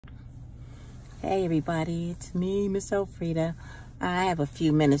Hey everybody, it's me, Miss Elfrida. I have a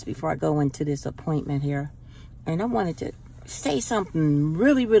few minutes before I go into this appointment here. And I wanted to say something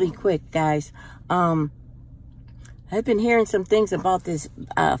really quick, guys. I've been hearing some things about this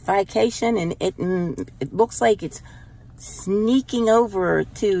Fyecation, and it looks like it's sneaking over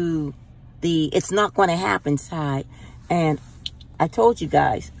to the it's not going to happen side. And I told you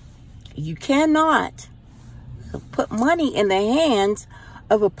guys, you cannot put money in the hands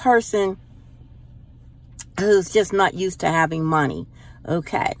of a person who's just not used to having money.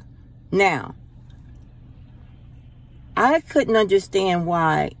 Okay. Now, I couldn't understand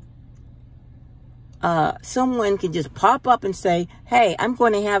why someone can just pop up and say, hey, I'm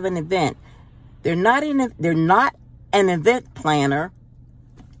going to have an event. They're not an event planner.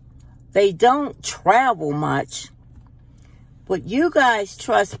 They don't travel much. But you guys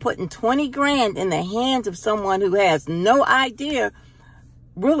trust putting 20 grand in the hands of someone who has no idea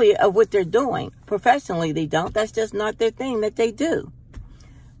really of what they're doing. Professionally, they don't. That's just not their thing that they do.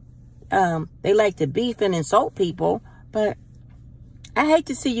 They like to beef and insult people, but I hate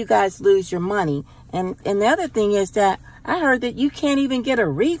to see you guys lose your money. And the other thing is that I heard that you can't even get a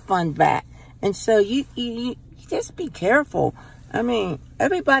refund back. And so you just be careful. I mean,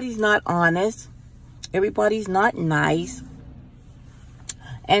 everybody's not honest. Everybody's not nice.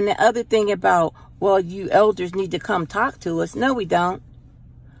 And the other thing about, well, you elders need to come talk to us. No, we don't.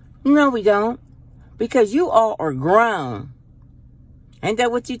 No, we don't. Because you all are grown. Ain't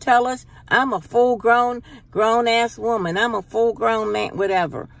that what you tell us? I'm a full-grown, grown-ass woman. I'm a full-grown man,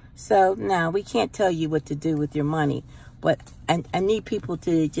 whatever. So, no, we can't tell you what to do with your money. But I need people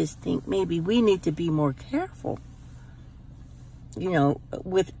to just think maybe we need to be more careful, you know,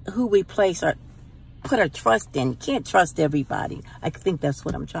 with who we put our trust in. You can't trust everybody. I think that's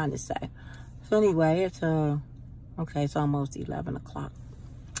what I'm trying to say. So anyway, it's it's almost 11 o'clock.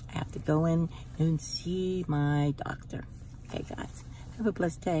 I have to go in and see my doctor. Okay, guys. Have a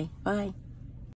blessed day. Bye.